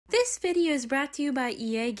This video is brought to you by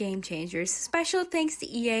EA Game Changers. Special thanks to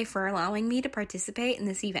EA for allowing me to participate in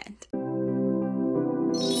this event.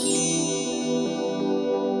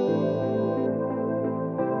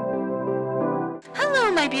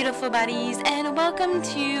 Hello my beautiful buddies, and welcome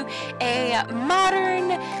to a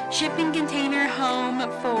modern shipping container home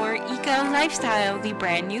for Eco Lifestyle, the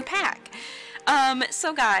brand new pack.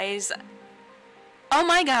 So guys, oh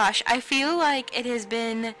my gosh, I feel like it has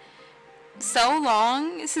been so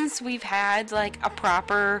long since we've had like a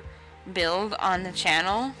proper build on the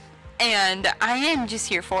channel, and I am just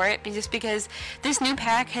here for it just because this new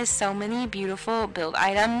pack has so many beautiful build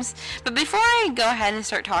items. But before I go ahead and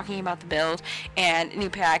start talking about the build and new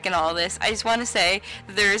pack and all this, I just want to say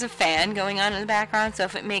there is a fan going on in the background, so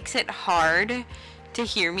if it makes it hard to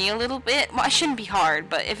hear me a little bit, well, it shouldn't be hard,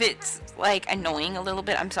 but if it's like annoying a little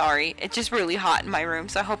bit, I'm sorry. It's just really hot in my room,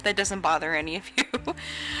 so I hope that doesn't bother any of you.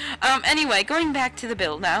 Anyway, going back to the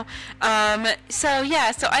build now. So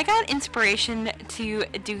yeah, so I got inspiration to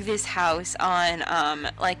do this house on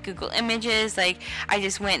like Google Images. Like I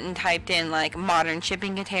just went and typed in like modern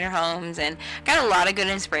shipping container homes and got a lot of good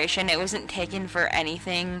inspiration. It wasn't taken for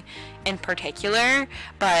anything in particular,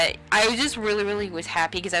 but I just really was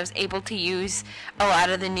happy because I was able to use a lot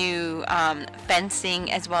of the new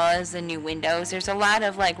fencing as well as the new windows. There's a lot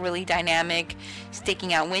of like really dynamic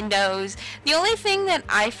sticking out windows. The only thing that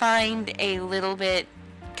I find a little bit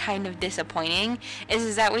kind of disappointing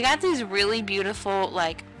is that we got these really beautiful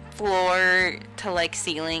like floor to like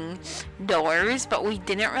ceiling doors, but we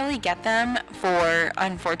didn't really get them for,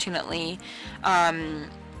 unfortunately,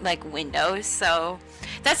 like windows. So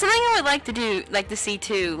that's something I would like to do, like to see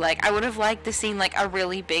too. Like I would have liked to see like a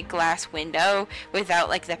really big glass window without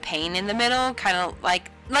like the pane in the middle, kind of like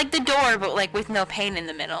the door, but like with no pane in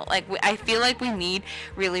the middle. Like I feel like we need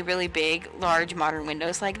really big, large modern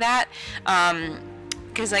windows like that.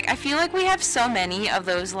 Because like I feel like we have so many of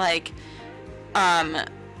those like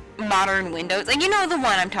modern windows, like, you know, the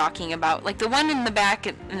one I'm talking about, like the one in the back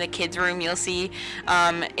in the kids room, you'll see,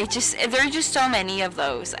 there's just so many of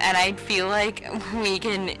those, and I feel like we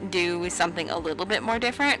can do something a little bit more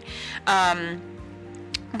different.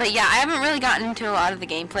 But yeah, I haven't really gotten into a lot of the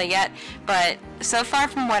gameplay yet, but so far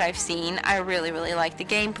from what I've seen, I really like the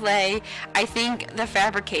gameplay. I think the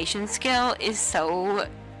fabrication skill is so,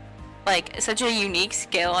 like, such a unique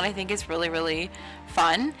skill, and I think it's really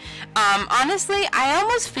fun. Honestly, I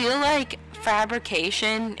almost feel like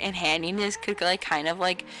fabrication and handiness could like kind of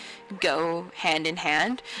like go hand in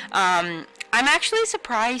hand. I'm actually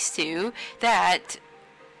surprised too that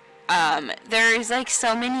there's like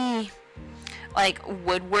so many like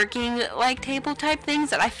woodworking like table type things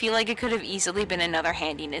that I feel like it could have easily been another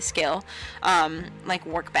handiness skill, like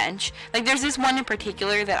workbench. Like there's this one in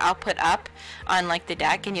particular that I'll put up on like the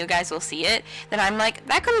deck and you guys will see it, that I'm like,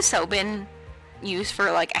 that could have so been used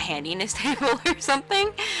for like a handiness table or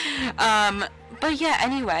something. But yeah,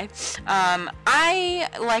 anyway, I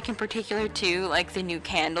like in particular too like the new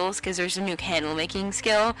candles, because there's a new candle making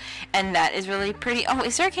skill, and that is really pretty. Oh,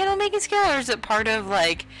 is there a candle making skill, or is it part of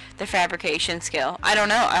like the fabrication skill? I don't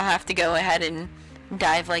know. I'll have to go ahead and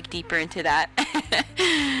dive like deeper into that.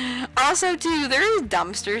 Also too, there is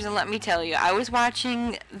dumpsters, and let me tell you, I was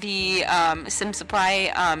watching the Sim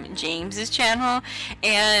Supply James's channel,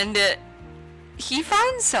 and he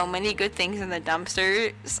finds so many good things in the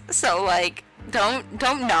dumpster. So like, don't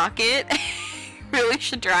knock it. Really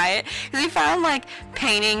should try it, because he found like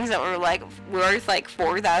paintings that were like worth like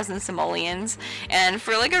 4,000 simoleons, and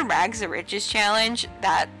for like a rags to riches challenge,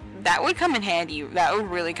 that would come in handy. That would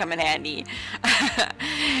really come in handy.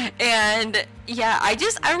 And yeah, I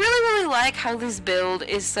really like how this build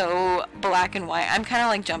is so black and white. I'm kind of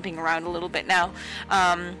like jumping around a little bit now.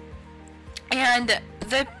 And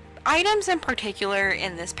the items in particular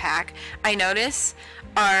in this pack, I notice,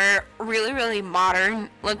 are really modern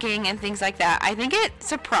looking and things like that. I think it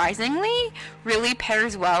surprisingly really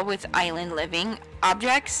pairs well with island living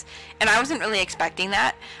objects, and I wasn't really expecting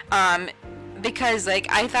that, because like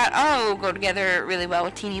I thought, oh, go together really well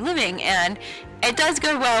with teeny living, and it does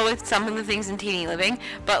go well with some of the things in teeny living,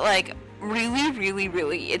 but like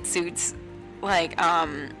really it suits like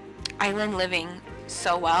island living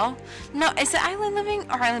so well. No, is it island living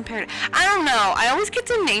or island paradise? I don't know. I always get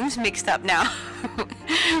the names mixed up now.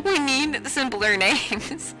 We need simpler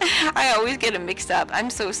names. I always get them mixed up. I'm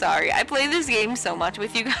so sorry. I play this game so much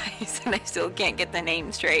with you guys and I still can't get the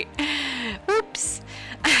name straight. Oops.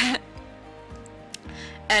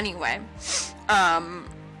 Anyway,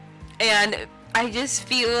 and I just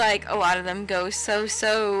feel like a lot of them go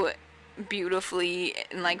so beautifully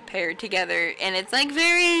and like paired together, and it's like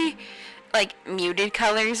very like muted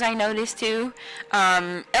colors I noticed too.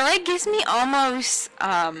 It like gives me almost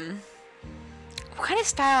what kind of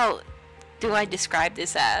style do I describe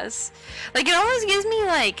this as? Like it almost gives me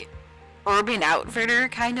like Urban Outfitter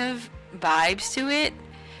kind of vibes to it.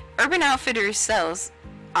 Urban Outfitters sells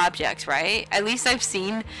objects, right? At least I've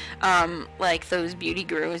seen like those beauty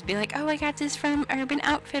gurus be like, oh, I got this from Urban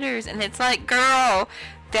Outfitters, and it's like, girl,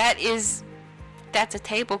 that's a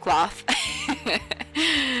tablecloth.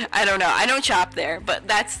 I don't know, I don't shop there, but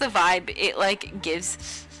that's the vibe it like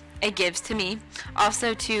gives to me.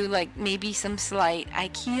 Also to like maybe some slight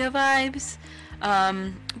IKEA vibes,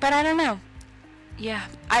 but I don't know. Yeah,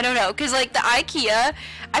 I don't know, because like the IKEA,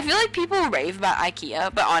 I feel like people rave about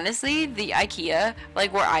IKEA, but honestly, the IKEA,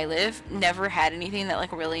 like where I live, never had anything that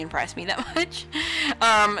like really impressed me that much.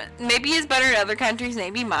 Maybe it's better in other countries,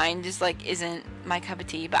 maybe mine just like isn't my cup of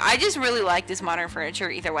tea, but I just really like this modern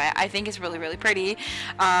furniture either way. I think it's really, really pretty,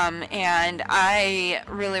 and I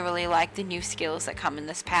really, really like the new skills that come in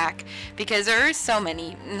this pack, because there's so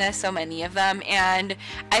many of them, and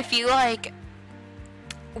I feel like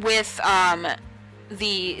with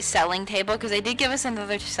the selling table, because they did give us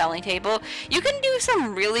another selling table, you can do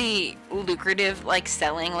some really lucrative like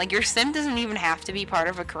selling. Like your sim doesn't even have to be part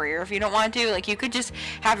of a career if you don't want to. Like you could just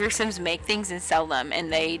have your sims make things and sell them, and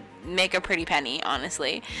they make a pretty penny,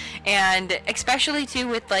 honestly. And especially too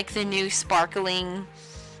with like the new sparkling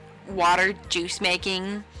water juice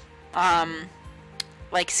making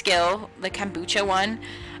like skill, the kombucha one,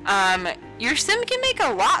 your sim can make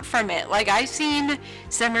a lot from it. Like I've seen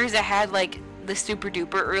simmers that had like the super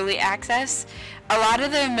duper early access. A lot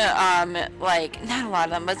of them like, not a lot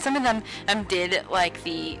of them, but some of them did like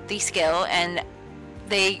the skill, and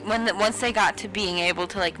they once they got to being able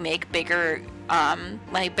to like make bigger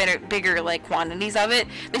like bigger like quantities of it,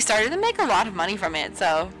 they started to make a lot of money from it.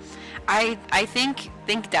 So I think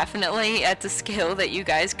definitely it's a skill that you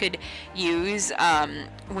guys could use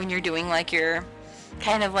when you're doing like your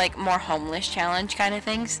kind of like more homeless challenge kind of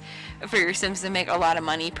things for your sims to make a lot of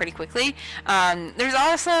money pretty quickly. There's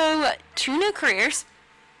also 2 new careers.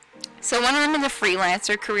 So one of them is a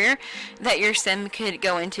freelancer career that your sim could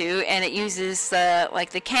go into, and it uses like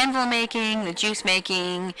the candle making, the juice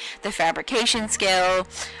making, the fabrication skill,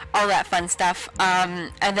 all that fun stuff.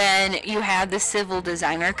 And then you have the civil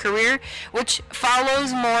designer career, which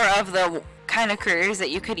follows more of the kind of careers that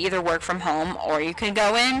you could either work from home or you could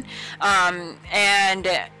go in, and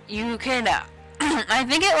you can I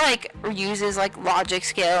think it like uses like logic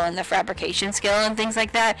skill and the fabrication skill and things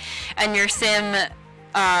like that, and your sim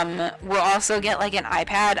will also get like an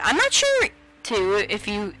iPad. I'm not sure too if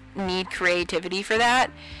you need creativity for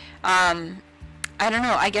that. I don't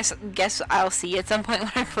know, I guess I'll see at some point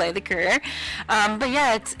when I play the career, but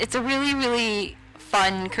yeah, it's a really, really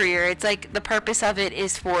fun career. It's like the purpose of it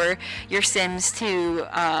is for your sims to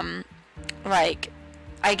like,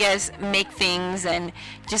 I guess, make things and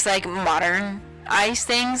just like modernize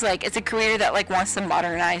things. Like it's a career that like wants to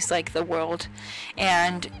modernize like the world.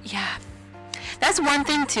 And yeah, that's one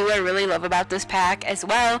thing too I really love about this pack as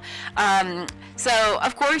well. So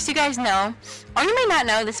of course you guys know, or you may not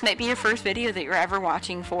know, this might be your first video that you're ever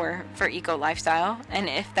watching for Eco Lifestyle, and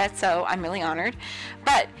if that's so, I'm really honored.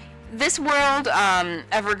 But this world,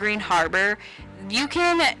 Evergreen Harbor, you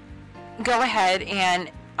can go ahead and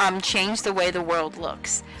change the way the world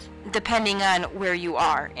looks depending on where you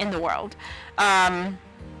are in the world.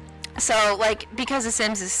 So like, because The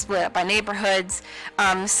Sims is split up by neighborhoods,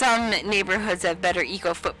 some neighborhoods have better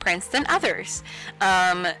eco footprints than others.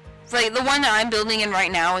 Like the one that I'm building in right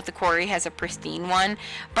now with the quarry has a pristine one,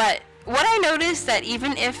 but what I noticed that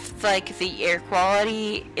even if like the air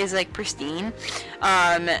quality is like pristine,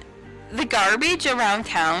 the garbage around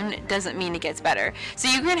town doesn't mean it gets better. So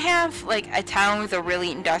you can have like a town with a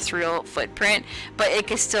really industrial footprint, but it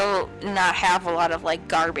could still not have a lot of like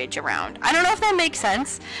garbage around. I don't know if that makes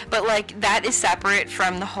sense, but like that is separate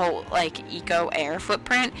from the whole like eco air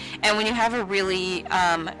footprint. And when you have a really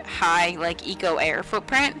high like eco air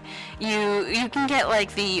footprint, you can get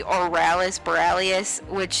like the Auralis Borealis,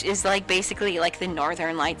 which is like basically like the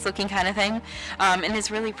northern lights looking kind of thing, and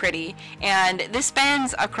it's really pretty. And this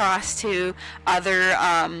spans across to other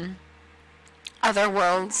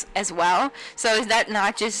worlds as well. So is that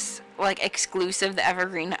not just like exclusive to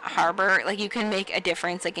Evergreen Harbor? Like you can make a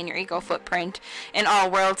difference like in your eco footprint in all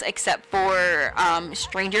worlds except for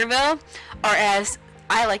Strangerville, or as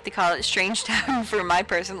I like to call it, Strangetown for my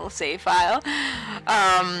personal save file,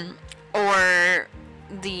 or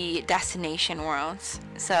the destination worlds.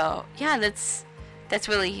 So yeah, that's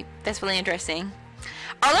really interesting.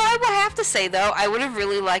 Although I will have to say though, I would have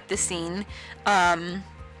really liked to seen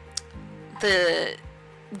the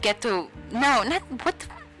get to, no, not, what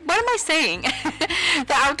am I saying?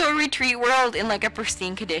 The outdoor retreat world in like a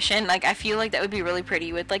pristine condition. Like, I feel like that would be really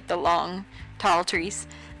pretty with like the long, tall trees.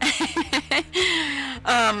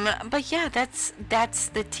 But yeah, that's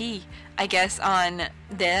the tea, I guess, on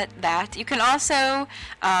that. You can also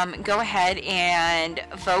go ahead and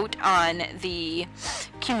vote on the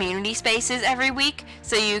community spaces every week,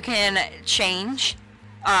 so you can change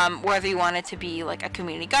whether you want it to be like a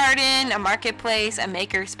community garden, a marketplace, a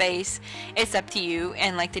maker space. It's up to you,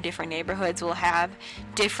 and like the different neighborhoods will have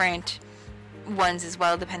different ones as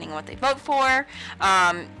well, depending on what they vote for.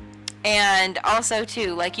 And also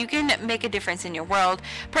too, like, you can make a difference in your world.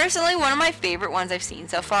 Personally, one of my favorite ones I've seen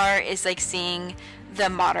so far is like seeing the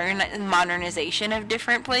modernization of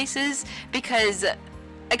different places, because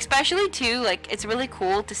especially too, like, it's really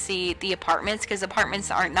cool to see the apartments, because apartments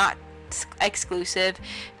are not exclusive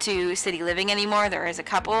to city living anymore. There is a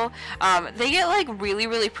couple. They get like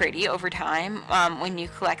really pretty over time when you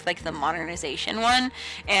collect like the modernization one,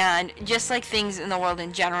 and just like things in the world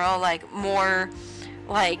in general, like more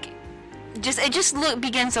like it just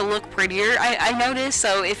begins to look prettier, I noticed.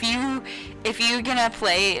 So if you're gonna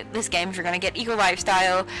play this game, if you're gonna get eco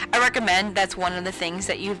lifestyle, I recommend that's one of the things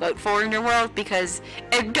that you vote for in your world, because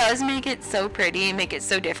it does make it so pretty, make it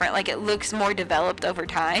so different. Like, it looks more developed over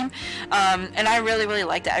time, and I really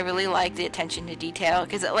liked it. I really like the attention to detail,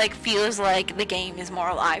 because it like feels like the game is more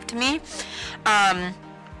alive to me.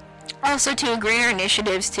 Also, to greener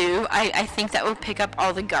initiatives too, I think that will pick up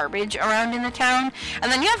all the garbage around in the town.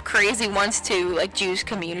 And then you have crazy ones too, like juice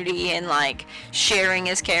community and like sharing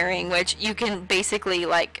is caring, which you can basically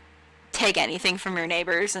like take anything from your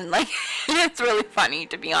neighbors, and like it's really funny,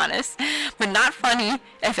 to be honest, but not funny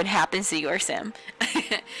if it happens to your sim.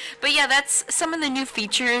 But yeah, that's some of the new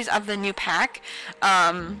features of the new pack.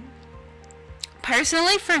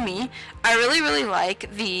 Personally, for me, I really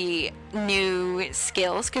like the new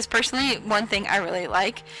skills, because personally, one thing I really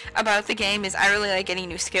like about the game is I really like getting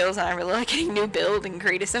new skills, and I really like getting new build and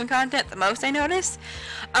creative sim content the most, I noticed.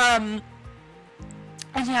 And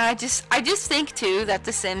yeah, I just think too that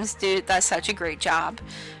the Sims does such a great job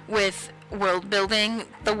with world building.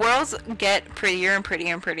 The worlds get prettier and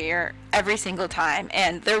prettier and prettier every single time,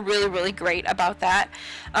 and they're really great about that.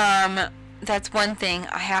 That's one thing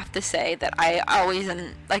I have to say that I always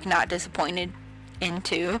am like not disappointed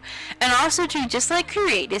into. And also too, just like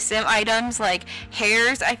creative sim items like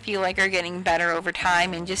hairs, I feel like are getting better over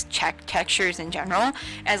time, and just textures in general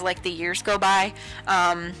as like the years go by.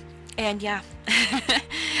 And yeah,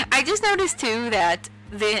 I just noticed too that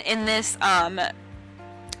in this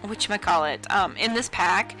in this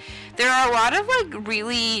pack, there are a lot of like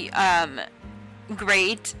really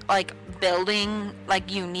great like building,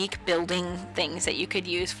 like unique building things that you could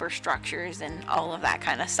use for structures and all of that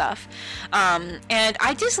kind of stuff. And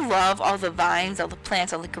I just love all the vines, all the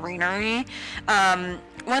plants, all the greenery.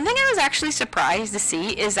 One thing I was actually surprised to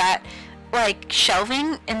see is that like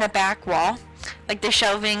shelving in the back wall, like the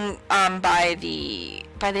shelving by the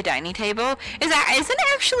dining table, isn't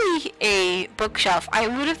actually a bookshelf. I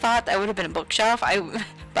would have thought that would have been a bookshelf.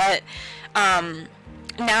 But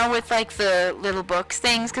now with like the little books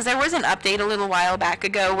things, because there was an update a little while back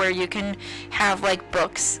ago where you can have like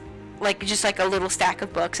books, like just like a little stack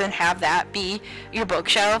of books, and have that be your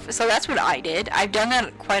bookshelf. So that's what I did. I've done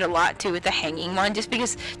that quite a lot too with the hanging one, just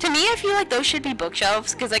because to me I feel like those should be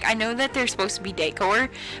bookshelves, because like I know that they're supposed to be decor,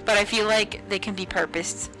 but I feel like they can be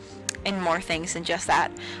purposed in more things than just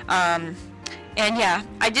that. And yeah,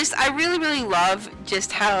 I really love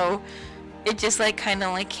just how it just like kind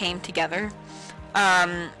of like came together.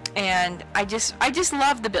 And I just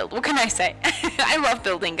love the build. What can I say? I love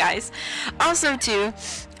building, guys. Also too,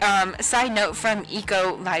 side note from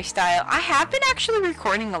Eco Lifestyle, I have been actually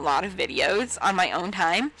recording a lot of videos on my own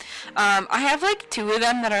time. I have like 2 of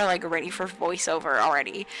them that are like ready for voiceover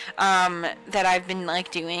already, that I've been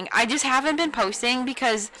like doing. I just haven't been posting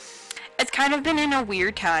because it's kind of been in a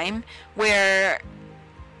weird time where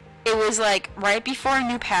it was like right before a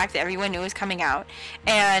new pack that everyone knew was coming out,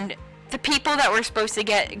 and the people that were supposed to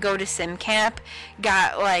go to sim camp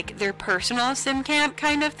got like their personal sim camp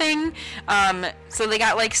kind of thing. So they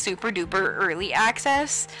got like super duper early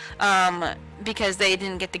access because they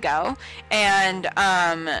didn't get to go. And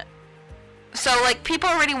so like people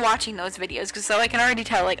are already watching those videos, because so I can already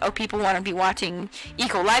tell like, oh, people want to be watching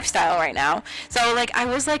Eco Lifestyle right now. So like I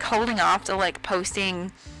was like holding off to like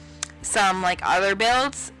posting some like other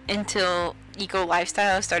builds until Eco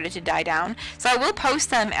Lifestyle started to die down. So I will post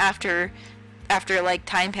them after like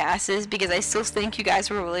time passes, because I still think you guys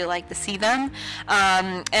will really like to see them.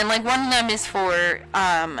 And like one of them is for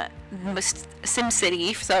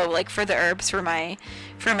SimCity, so like for the herbs for my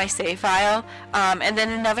save file, and then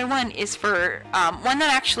another one is for one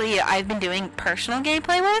that actually I've been doing personal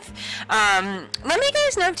gameplay with. Let me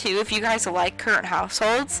guys know too if you guys like current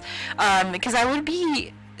households, because I would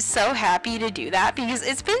be so happy to do that, because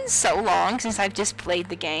it's been so long since I've just played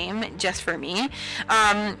the game just for me,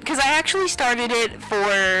 because I actually started it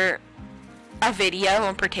for a video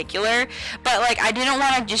in particular, but like I didn't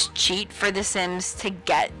want to just cheat for The Sims to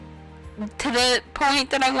get to the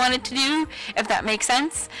point that I wanted to do, if that makes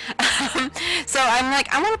sense. So I'm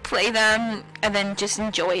like, I want to play them and then just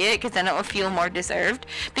enjoy it, because then it will feel more deserved,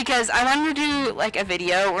 because I wanted to do like a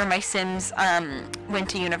video where my Sims went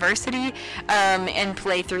to university and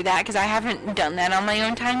play through that, because I haven't done that on my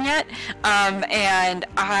own time yet, and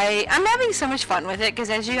I'm having so much fun with it,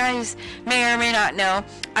 because as you guys may or may not know,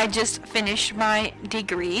 I just finished my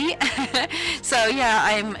degree. So yeah,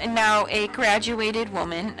 I'm now a graduated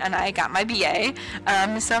woman and I got my BA,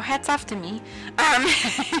 so hats off to me.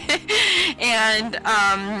 And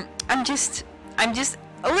I'm just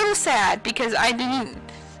a little sad because I didn't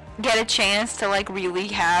get a chance to like really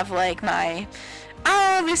have like my,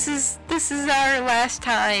 oh, this is our last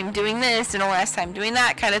time doing this and the last time doing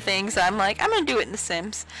that kind of thing. So I'm like, I'm gonna do it in The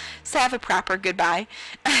Sims, so have a proper goodbye.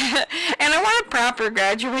 And I want a proper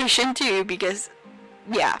graduation too, because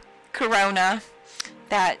yeah, Corona,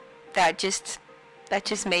 that just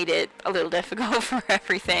made it a little difficult for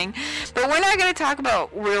everything. But we're not going to talk about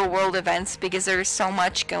real world events, because there's so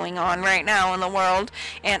much going on right now in the world,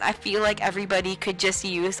 and I feel like everybody could just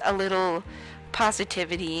use a little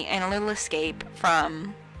positivity and a little escape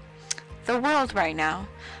from the world right now.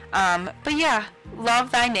 But yeah,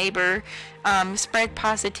 love thy neighbor, spread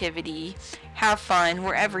positivity, have fun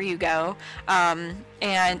wherever you go,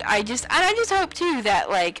 and I just hope too that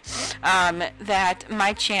like that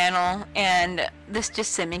my channel and this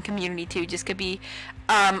just simming community too just could be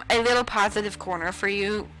a little positive corner for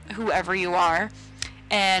you, whoever you are,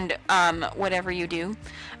 and whatever you do,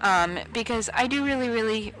 because I do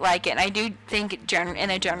really like it, and I do think in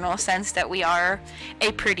a general sense that we are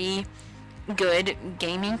a pretty good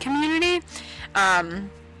gaming community.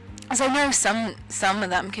 So I know some of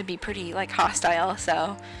them could be pretty like hostile,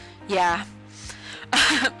 so yeah.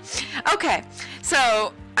 Okay,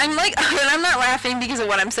 so I'm like, and I'm not laughing because of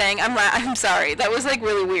what I'm saying. I'm sorry, that was like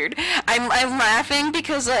really weird. I'm laughing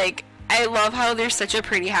because like I love how there's such a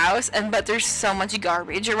pretty house, but there's so much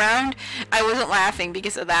garbage around. I wasn't laughing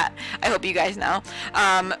because of that. I hope you guys know.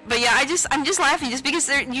 But yeah, I'm just laughing just because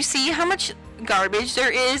you see how much garbage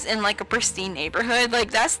there is in like a pristine neighborhood.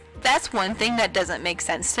 Like that's one thing that doesn't make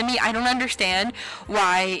sense to me. I don't understand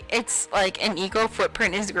why it's like an eco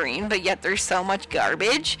footprint is green, but yet there's so much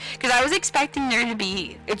garbage. Because I was expecting there to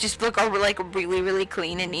be, it just look like really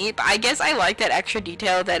clean and neat. But I guess I like that extra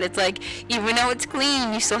detail that it's like, even though it's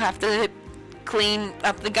clean, you still have to clean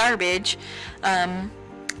up the garbage.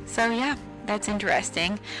 So yeah, that's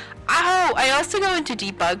interesting. Oh, I also go into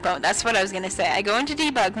debug mode. That's what I was going to say. I go into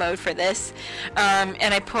debug mode for this,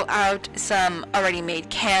 and I pull out some already made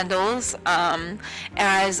candles,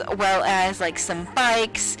 as well as like some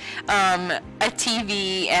bikes, a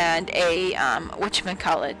TV, and a,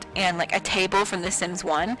 whatchamacallit, and like a table from The Sims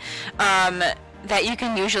 1, that you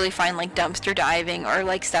can usually find like dumpster diving or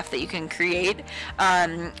like stuff that you can create,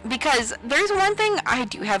 because there's one thing I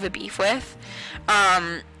do have a beef with.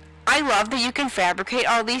 I love that you can fabricate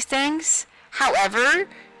all these things. However,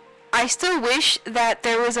 I still wish that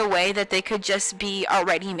there was a way that they could just be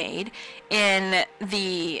already made in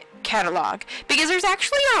the catalog, because there's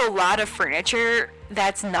actually a lot of furniture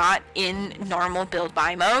that's not in normal build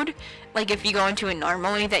buy mode. Like if you go into it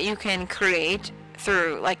normally, that you can create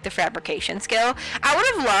through like the fabrication skill. I would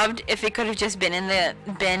have loved if it could have just been in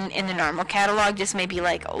the normal catalog, just maybe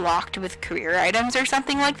like locked with career items or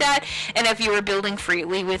something like that. And if you were building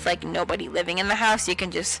freely with like nobody living in the house, you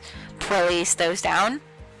can just place those down.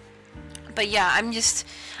 But yeah, I'm just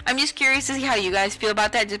curious to see how you guys feel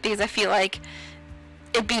about that, just because I feel like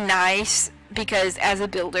it'd be nice, because as a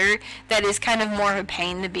builder, that is kind of more of a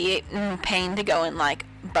pain to go and like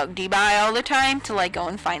bug debuy all the time to like go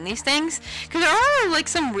and find these things, because there are like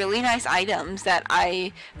some really nice items that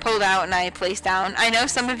I pulled out and I placed down. I know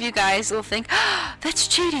some of you guys will think, oh, that's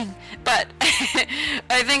cheating, but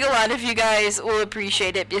I think a lot of you guys will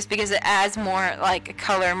appreciate it just because it adds more like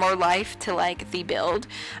color, more life to like the build,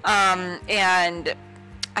 and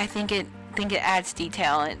I think it adds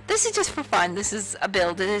detail, and this is just for fun. This is a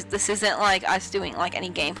build. This isn't like us doing like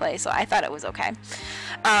any gameplay, so I thought it was okay.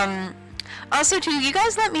 Also, too, you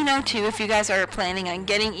guys let me know too if you guys are planning on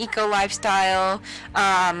getting eco lifestyle.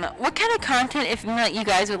 What kind of content, if not, you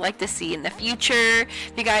guys would like to see in the future.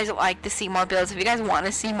 If you guys would like to see more builds, if you guys want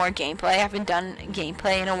to see more gameplay. I haven't done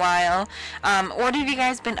gameplay in a while. What have you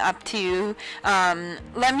guys been up to?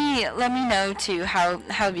 Let me know too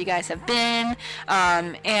how you guys have been.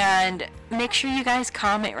 And make sure you guys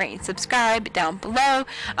comment, rate, and subscribe down below.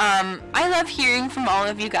 I love hearing from all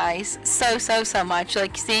of you guys so much.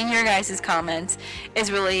 Like, seeing your guys' comments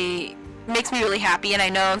is really makes me really happy, and I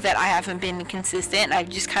know that I haven't been consistent. I've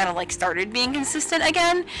just kind of like started being consistent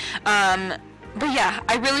again. But yeah,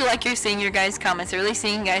 I really like seeing your guys' comments. I really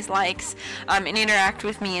seeing you guys' likes and interact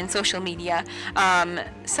with me in social media.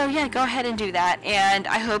 So yeah, go ahead and do that. And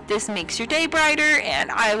I hope this makes your day brighter.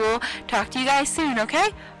 And I will talk to you guys soon. Okay?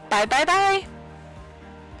 Bye bye bye.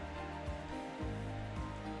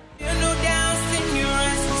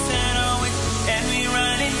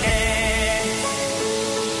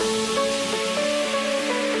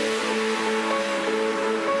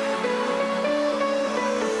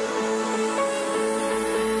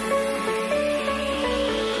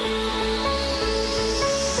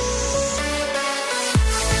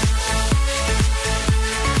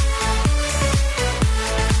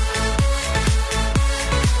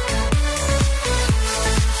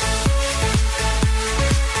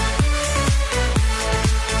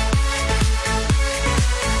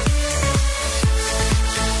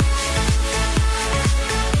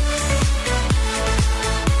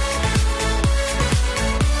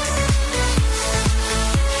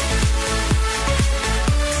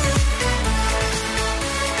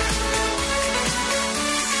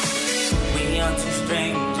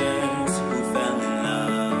 Strangers who fell in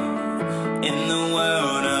love in the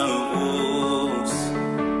world of wolves.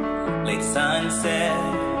 Late sunset,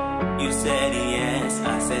 you said yes,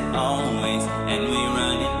 I said always.